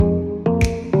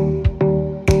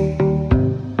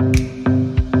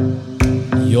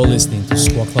listening to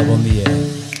Squat Club on the Air.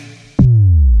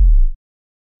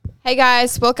 Hey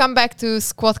guys, welcome back to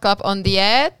Squat Club on the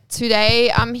Air.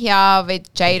 Today I'm here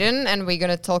with Jaden and we're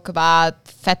going to talk about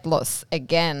fat loss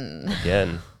again.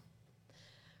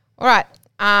 All right.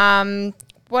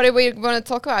 What are we going to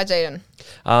talk about,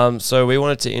 Jaden? So we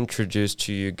wanted to introduce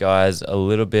to you guys a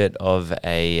little bit of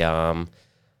a, I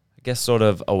guess sort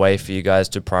of a way for you guys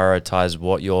to prioritize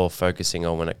what you're focusing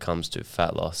on when it comes to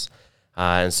fat loss.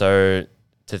 And so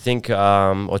to think,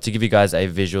 or to give you guys a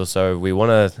visual, so we want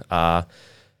to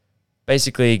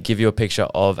basically give you a picture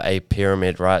of a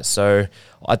pyramid, right? So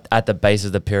at the base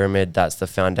of the pyramid, that's the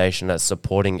foundation that's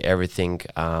supporting everything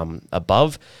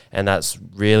above. And that's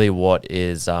really what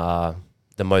is the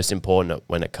most important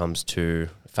when it comes to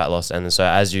fat loss. And so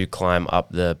as you climb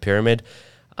up the pyramid,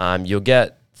 you'll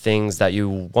get things that you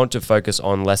want to focus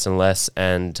on less and less,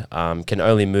 and can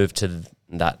only move to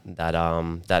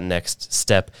that next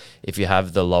step if you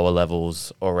have the lower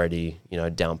levels already,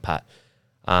 down pat.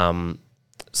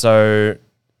 So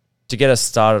to get us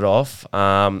started off,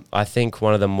 I think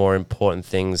one of the more important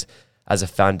things as a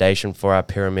foundation for our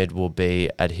pyramid will be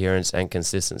adherence and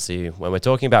consistency when we're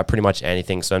talking about pretty much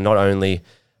anything. So not only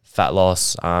fat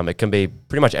loss, it can be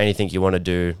pretty much anything you want to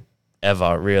do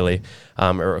ever, really.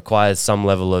 It requires some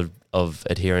level of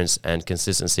adherence and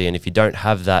consistency. And if you don't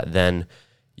have that, then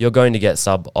you're going to get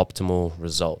suboptimal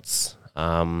results.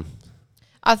 I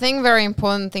think very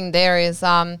important thing there is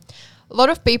a lot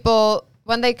of people,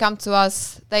 when they come to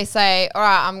us, they say, all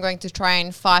right, I'm going to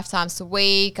train 5 times a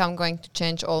week. I'm going to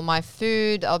change all my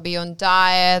food. I'll be on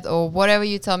diet, or whatever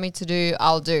you tell me to do,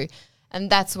 I'll do. And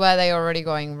that's where they're already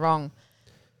going wrong.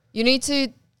 You need to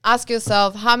ask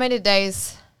yourself, how many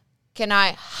days can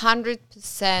I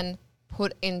 100%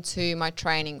 put into my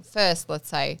training first, let's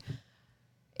say.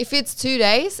 If it's 2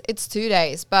 days, it's 2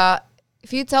 days. But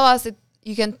if you tell us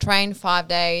you can train 5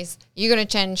 days, you're going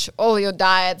to change all your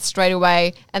diet straight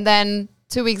away, and then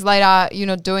 2 weeks later, you're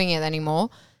not doing it anymore,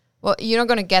 well, you're not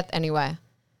going to get anywhere.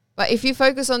 But if you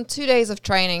focus on 2 days of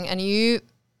training and you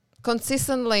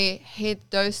consistently hit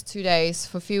those 2 days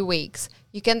for a few weeks,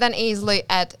 you can then easily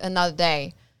add another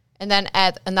day and then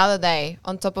add another day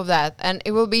on top of that. And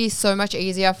it will be so much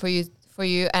easier for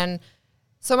you and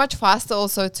so much faster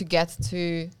also to get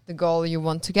to the goal you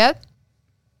want to get.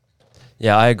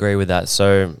 Yeah, I agree with that.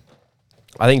 So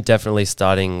I think definitely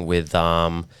starting with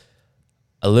a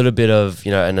little bit of,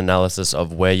 an analysis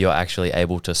of where you're actually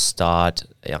able to start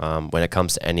when it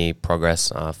comes to any progress.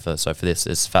 For this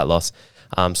is fat loss.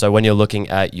 So when you're looking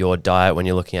at your diet, when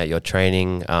you're looking at your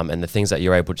training and the things that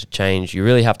you're able to change, you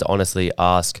really have to honestly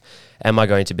ask, am I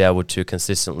going to be able to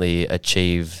consistently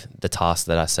achieve the task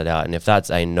that I set out? And if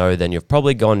that's a no, then you've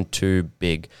probably gone too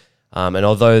big. And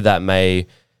although that may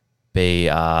be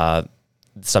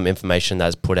some information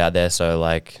that's put out there,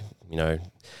 so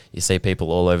you see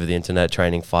people all over the internet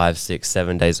training 5, 6,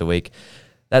 7 days a week,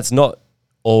 that's not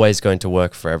always going to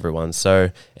work for everyone.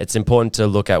 So it's important to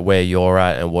look at where you're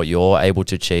at and what you're able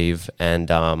to achieve, and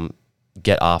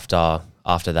get after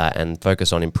that and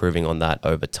focus on improving on that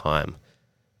over time.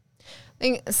 I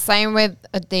think same with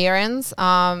adherence.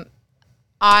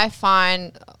 I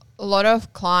find a lot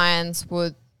of clients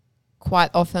would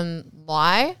quite often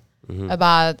lie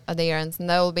about adherence, and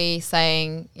they'll be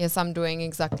saying, yes, I'm doing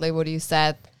exactly what you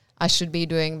said I should be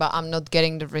doing, but I'm not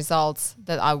getting the results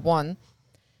that I want.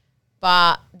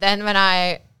 But then when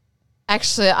I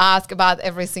actually ask about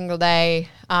every single day,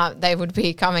 they would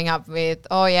be coming up with,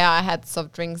 oh yeah, I had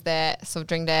soft drink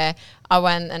there. I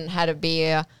went and had a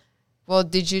beer. Well,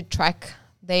 did you track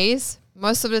these?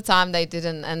 Most of the time they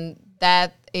didn't. And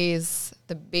that is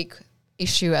the big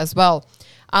issue as well.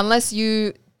 Unless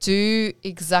you do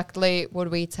exactly what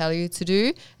we tell you to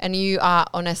do and you are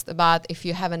honest about if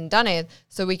you haven't done it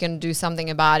so we can do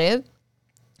something about it,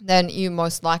 then you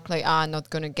most likely are not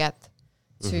going to get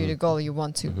to the goal you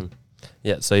want to.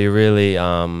 Yeah, so you're really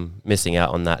missing out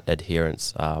on that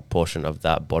adherence portion of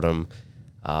that bottom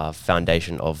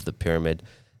foundation of the pyramid.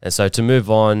 And so to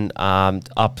move on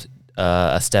up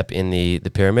a step in the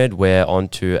pyramid, we're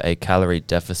onto a calorie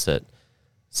deficit.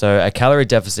 So a calorie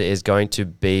deficit is going to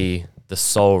be the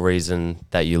sole reason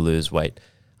that you lose weight.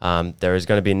 There is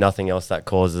going to be nothing else that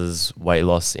causes weight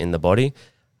loss in the body.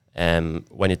 And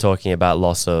when you're talking about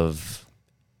loss of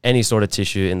any sort of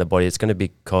tissue in the body, it's going to be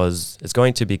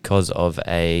because of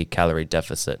a calorie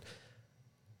deficit.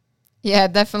 Yeah,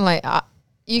 definitely.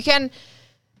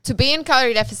 To be in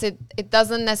calorie deficit, it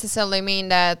doesn't necessarily mean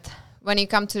that when you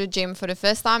come to the gym for the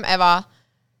first time ever,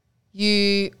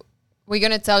 we're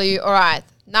going to tell you, all right,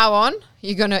 now on,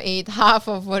 you're going to eat half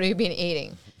of what you've been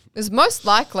eating. Because most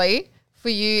likely for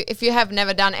you, if you have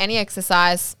never done any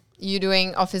exercise, you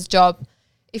doing office job,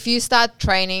 if you start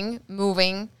training,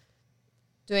 moving,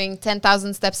 doing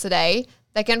 10,000 steps a day,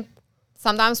 they can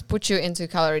sometimes put you into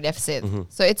calorie deficit.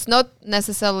 So it's not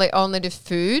necessarily only the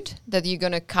food that you're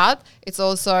going to cut. It's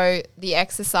also the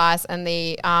exercise and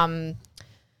the energy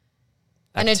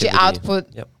Activity. output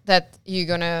Yep. that you're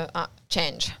going to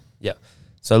change. Yeah.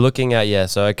 So looking at,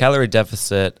 so a calorie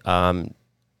deficit,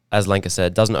 as Lenka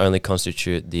said, doesn't only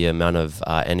constitute the amount of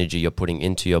energy you're putting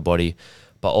into your body,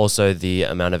 but also the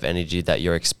amount of energy that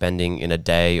you're expending in a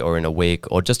day or in a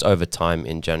week or just over time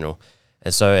in general.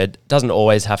 And so it doesn't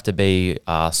always have to be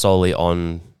solely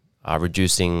on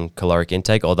reducing caloric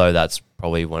intake, although that's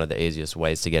probably one of the easiest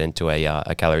ways to get into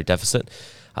a calorie deficit.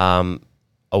 A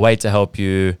way to help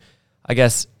you, I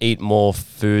guess, eat more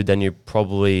food than you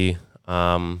probably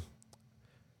eat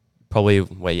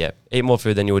more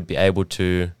food than you would be able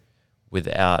to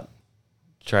without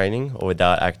training or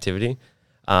without activity.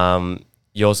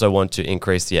 You also want to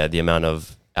increase the amount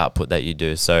of output that you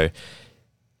do. So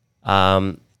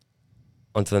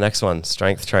on to the next one,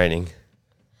 strength training.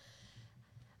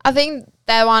 I think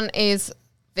that one is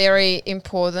very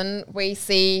important. We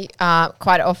see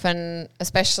quite often,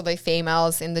 especially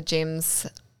females in the gyms,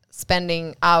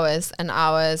 spending hours and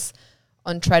hours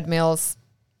on treadmills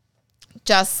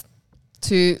just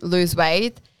to lose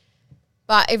weight.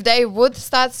 But if they would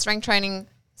start strength training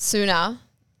sooner,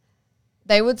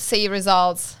 they would see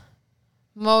results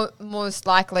most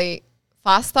likely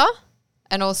faster,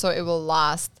 and also it will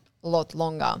last a lot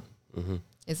longer.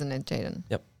 Isn't it, Jaden?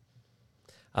 Yep.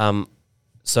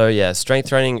 So strength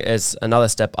training is another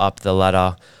step up the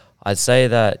ladder. I'd say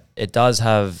that it does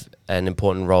have an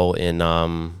important role in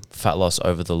fat loss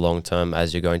over the long term,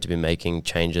 as you're going to be making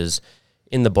changes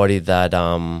in the body that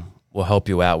will help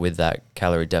you out with that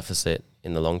calorie deficit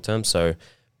in the long term. So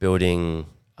building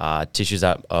tissues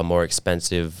that are more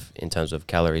expensive in terms of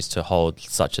calories to hold,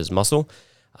 such as muscle,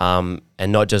 and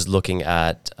not just looking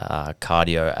at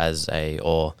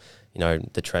cardio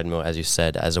the treadmill, as you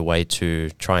said, as a way to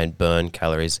try and burn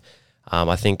calories.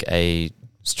 I think a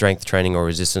strength training or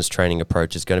resistance training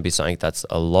approach is going to be something that's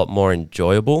a lot more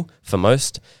enjoyable for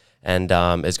most, and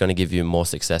is going to give you more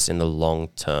success in the long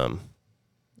term.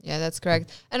 Yeah, that's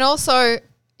correct. And also,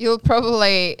 you'll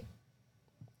probably,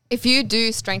 if you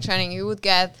do strength training, you would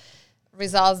get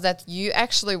results that you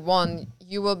actually want.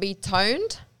 You will be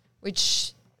toned,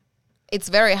 which it's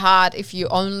very hard if you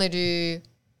only do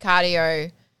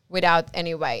cardio without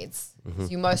any weights. So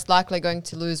you're most likely going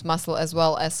to lose muscle as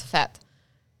well as fat.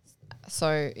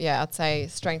 So yeah, I'd say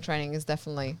strength training is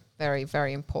definitely very,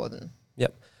 very important.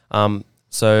 Yep.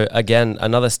 So again,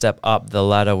 another step up the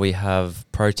ladder, we have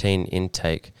protein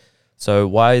intake. So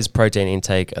why is protein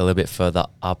intake a little bit further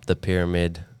up the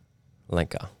pyramid,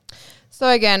 Lenka? So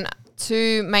again,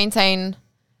 to maintain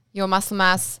your muscle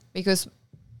mass, because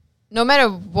no matter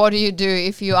what you do,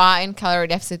 if you are in calorie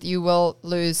deficit, you will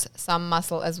lose some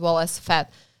muscle as well as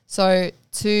fat. So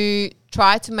to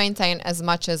try to maintain as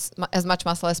much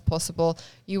muscle as possible,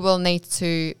 you will need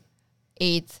to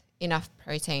eat enough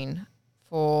protein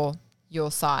for your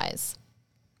size.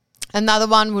 Another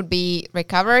one would be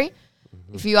recovery.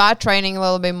 If you are training a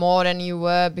little bit more than you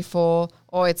were before,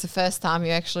 or it's the first time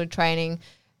you're actually training,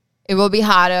 it will be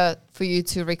harder for you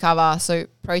to recover. So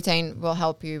protein will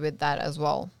help you with that as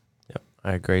well. Yep,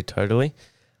 I agree totally.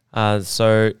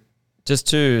 So just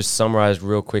to summarize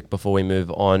real quick before we move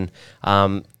on,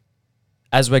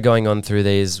 as we're going on through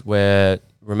these, we're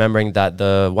remembering that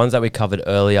the ones that we covered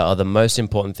earlier are the most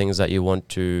important things that you want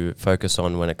to focus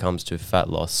on when it comes to fat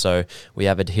loss. So we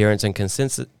have adherence and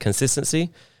consistency,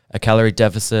 a calorie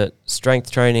deficit, strength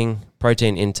training,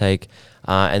 protein intake,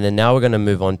 and then now we're going to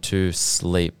move on to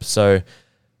sleep. So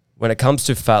when it comes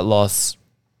to fat loss,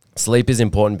 sleep is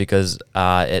important because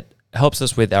it helps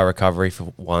us with our recovery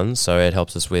for one. So it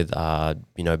helps us with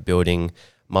building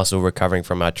muscle, recovering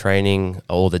from our training,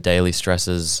 all the daily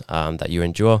stresses that you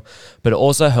endure. But it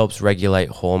also helps regulate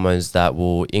hormones that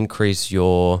will increase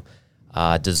your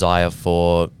desire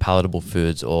for palatable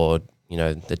foods, or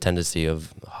the tendency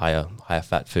of higher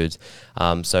fat foods.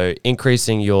 So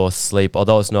increasing your sleep,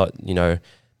 although it's not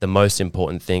the most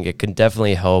important thing, it can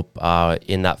definitely help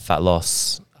in that fat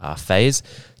loss phase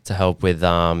to help with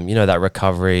that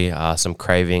recovery, some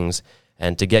cravings,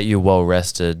 and to get you well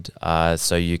rested,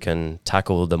 so you can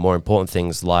tackle the more important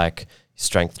things like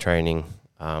strength training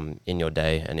in your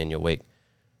day and in your week.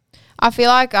 I feel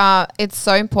like it's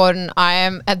so important. I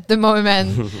am at the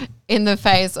moment in the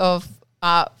phase of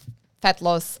fat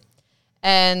loss,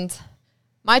 and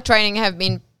my training has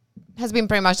been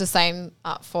pretty much the same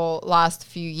for last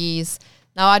few years.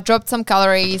 Now I dropped some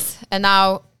calories, and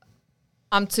now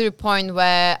I'm to the point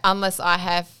where unless I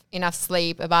have enough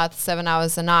sleep, about 7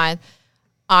 hours a night,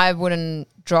 I wouldn't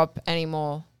drop any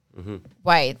more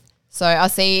weight. So I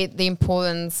see the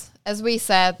importance, as we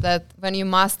said, that when you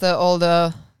master all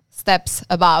the steps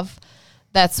above,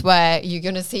 that's where you're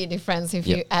going to see a difference if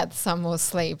you add some more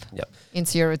sleep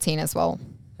into your routine as well.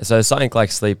 So something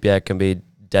like sleep, can be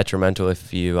detrimental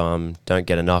if you don't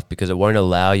get enough, because it won't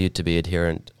allow you to be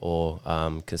adherent or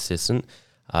consistent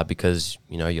because,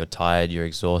 you know, you're tired, you're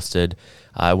exhausted.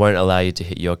 It won't allow you to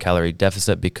hit your calorie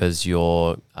deficit because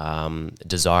you're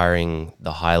desiring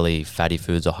the highly fatty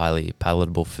foods or highly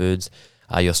palatable foods.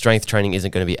 Your strength training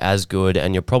isn't going to be as good,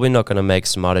 and you're probably not going to make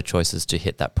smarter choices to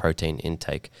hit that protein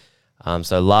intake.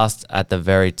 So last at the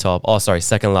very top,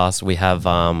 second last, we have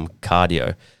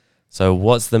cardio. So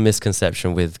what's the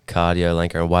misconception with cardio,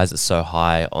 Lenka, and why is it so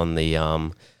high on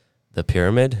the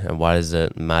pyramid, and why does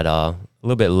it matter a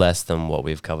little bit less than what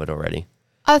we've covered already?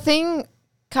 I think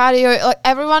cardio, like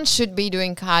everyone should be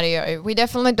doing cardio. We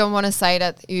definitely don't want to say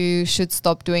that you should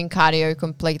stop doing cardio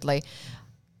completely.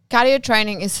 Cardio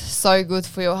training is so good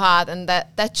for your heart, and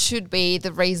that should be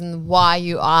the reason why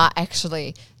you are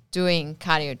actually doing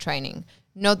cardio training,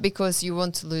 not because you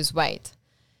want to lose weight.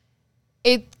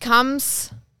 It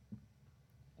comes...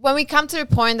 When we come to the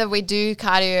point that we do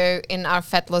cardio in our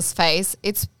fat loss phase,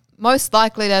 it's most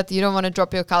likely that you don't want to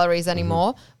drop your calories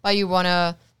anymore, but you want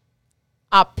to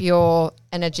up your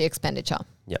energy expenditure.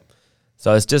 Yep.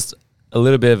 So it's just a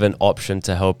little bit of an option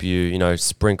to help you, you know,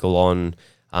 sprinkle on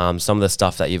some of the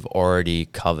stuff that you've already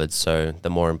covered. So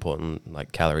the more important,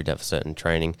 like calorie deficit and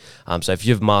training. So if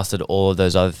you've mastered all of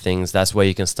those other things, that's where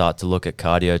you can start to look at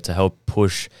cardio to help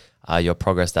push your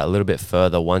progress that a little bit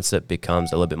further once it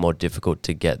becomes a little bit more difficult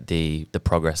to get the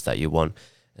progress that you want.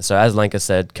 And so as Lenka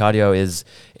said, cardio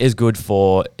is good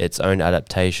for its own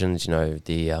adaptations, you know,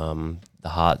 the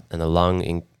heart and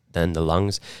the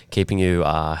lungs, keeping you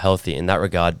healthy in that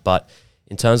regard. But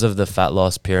in terms of the fat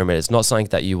loss pyramid, it's not something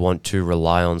that you want to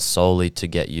rely on solely to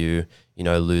get you, you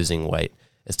know, losing weight.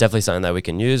 It's definitely something that we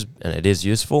can use, and it is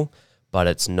useful, but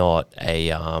it's not a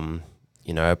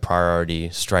a priority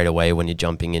straight away when you're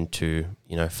jumping into,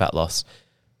 you know, fat loss.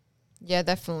 Yeah,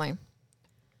 definitely.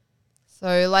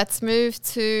 So let's move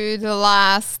to the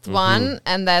last one,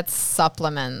 and that's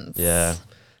supplements. Yeah.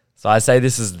 So I say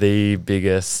this is the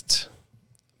biggest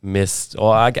missed,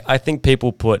 or I think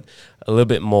people put a little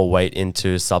bit more weight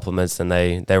into supplements, and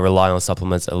they rely on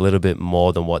supplements a little bit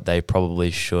more than what they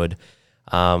probably should.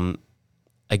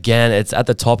 Again, it's at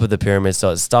the top of the pyramid,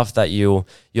 so it's stuff that you'll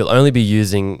only be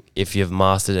using if you've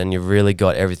mastered and you've really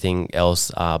got everything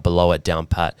else below it down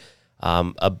pat.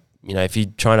 If you're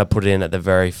trying to put it in at the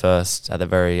very, if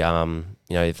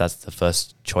that's the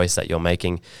first choice that you're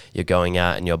making, you're going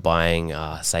out and you're buying,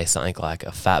 say, something like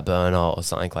a fat burner or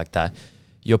something like that,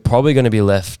 you're probably going to be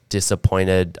left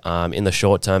disappointed in the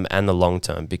short term and the long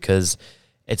term, because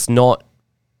it's not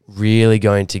really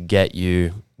going to get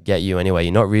you anyway.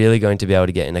 You're not really going to be able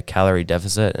to get in a calorie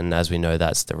deficit, and as we know,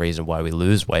 that's the reason why we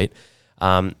lose weight.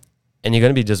 And you're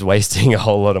going to be just wasting a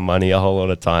whole lot of money, a whole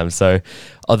lot of time. So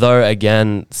although,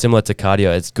 again, similar to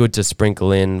cardio, it's good to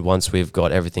sprinkle in once we've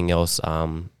got everything else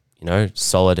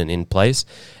solid and in place.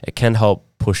 It can help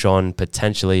push on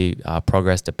potentially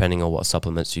progress depending on what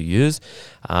supplements you use,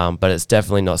 but it's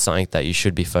definitely not something that you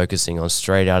should be focusing on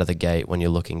straight out of the gate when you're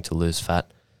looking to lose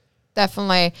fat.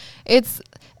 Definitely. It's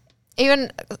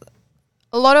even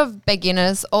a lot of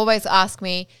beginners always ask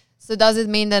me, so does it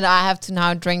mean that I have to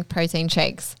now drink protein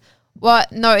shakes? Well,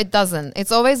 no, it doesn't.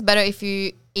 It's always better if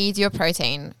you eat your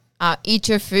protein, eat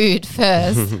your food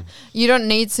first. You don't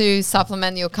need to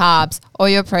supplement your carbs or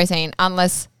your protein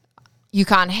unless you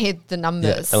can't hit the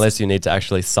numbers. Yeah, unless you need to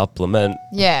actually supplement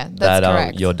that's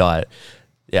correct. Your diet.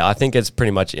 Yeah, I think it's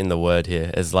pretty much in the word here.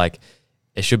 It's like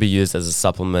it should be used as a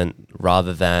supplement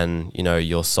rather than,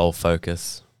 your sole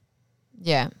focus.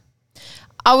 Yeah.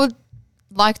 I would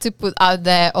like to put out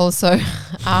there also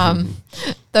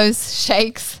those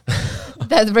shakes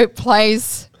that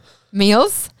replace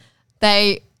meals.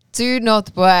 They do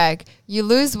not work. You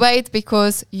lose weight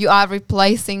because you are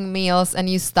replacing meals and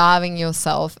you're starving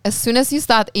yourself. As soon as you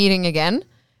start eating again,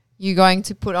 you're going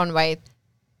to put on weight,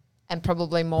 and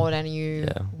probably more than you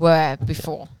were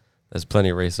before. There's plenty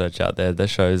of research out there that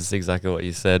shows exactly what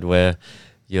you said, where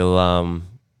you'll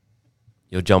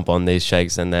jump on these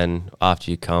shakes, and then after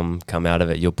you come out of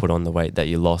it, you'll put on the weight that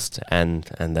you lost and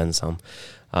then some,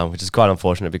 which is quite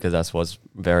unfortunate because that's what's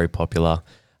very popular.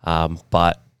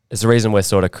 But it's the reason we're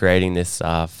sort of creating this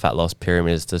fat loss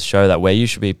pyramid, is to show that where you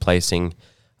should be placing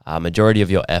majority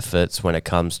of your efforts when it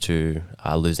comes to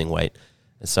losing weight.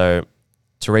 And so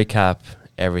to recap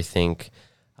everything,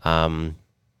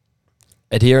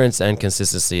 adherence and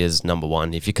consistency is number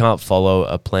one. If you can't follow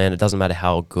a plan, it doesn't matter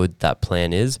how good that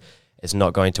plan is, it's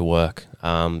not going to work.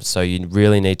 So you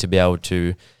really need to be able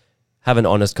to have an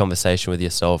honest conversation with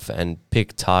yourself and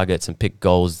pick targets and pick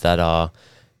goals that are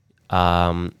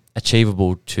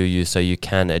achievable to you, so you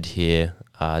can adhere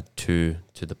to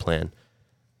the plan.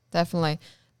 Definitely.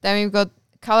 Then we've got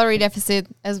calorie deficit.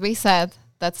 As we said,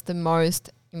 that's the most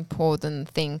important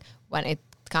thing when it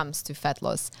comes to fat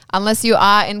loss. Unless you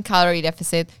are in calorie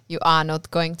deficit, you are not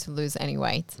going to lose any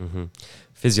weight.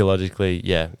 Physiologically,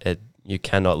 you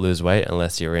cannot lose weight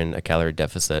unless you're in a calorie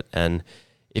deficit. And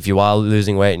if you are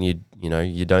losing weight and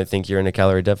you don't think you're in a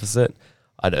calorie deficit,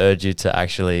 I'd urge you to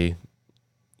actually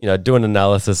do an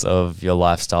analysis of your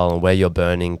lifestyle and where you're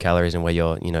burning calories and where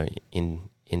you're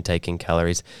intaking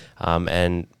calories,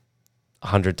 and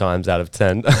 100 times out of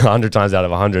 10, 100 times out of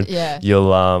 100,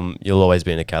 you'll always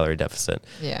be in a calorie deficit.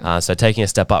 So taking a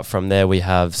step up from there, we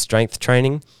have strength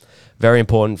training, very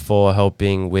important for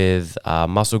helping with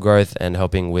muscle growth and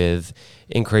helping with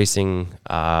increasing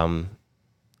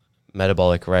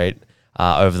metabolic rate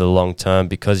over the long term,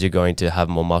 because you're going to have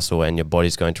more muscle and your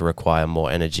body's going to require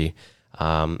more energy,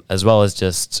 as well as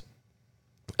just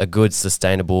a good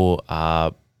sustainable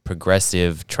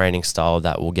progressive training style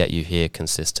that will get you here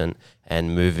consistent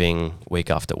and moving week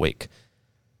after week.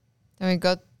 Then we've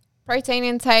got protein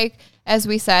intake. As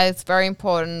we said, it's very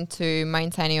important to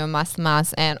maintain your muscle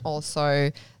mass and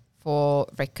also for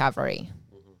recovery.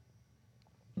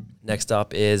 Next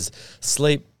up is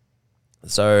sleep.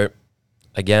 So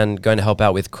again, going to help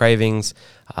out with cravings,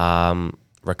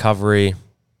 recovery,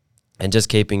 and just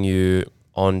keeping you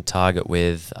on target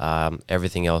with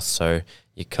everything else. So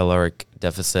your caloric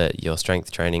deficit, your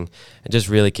strength training, and just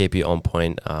really keep you on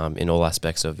point in all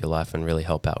aspects of your life and really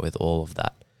help out with all of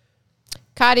that.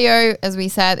 Cardio, as we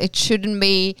said, it shouldn't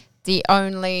be the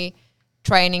only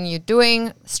training you're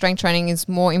doing. Strength training is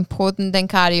more important than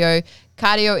cardio.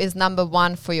 Cardio is number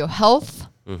one for your health,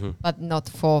 but not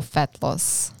for fat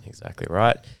loss. Exactly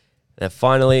right. And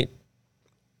finally,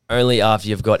 only after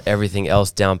you've got everything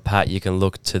else down pat, you can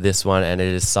look to this one, and it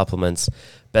is supplements.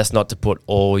 Best not to put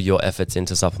all your efforts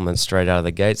into supplements straight out of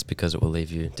the gates, because it will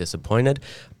leave you disappointed.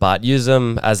 But use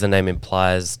them, as the name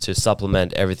implies, to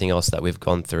supplement everything else that we've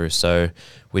gone through. So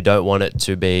we don't want it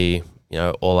to be,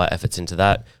 all our efforts into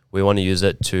that. We want to use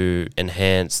it to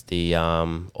enhance the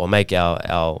or make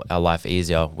our life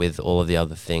easier with all of the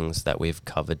other things that we've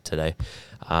covered today.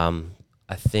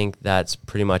 I think that's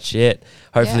pretty much it.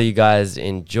 Hopefully you guys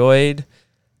enjoyed.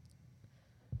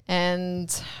 And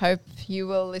hope you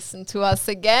will listen to us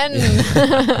again.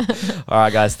 All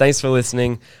right, guys. Thanks for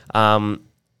listening.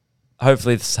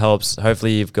 Hopefully this helps.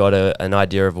 Hopefully you've got an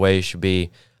idea of where you should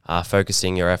be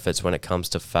focusing your efforts when it comes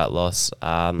to fat loss.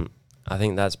 I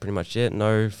think that's pretty much it.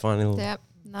 No final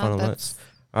notes.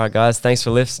 All right, guys. Thanks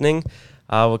for listening.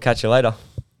 We'll catch you later.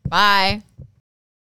 Bye.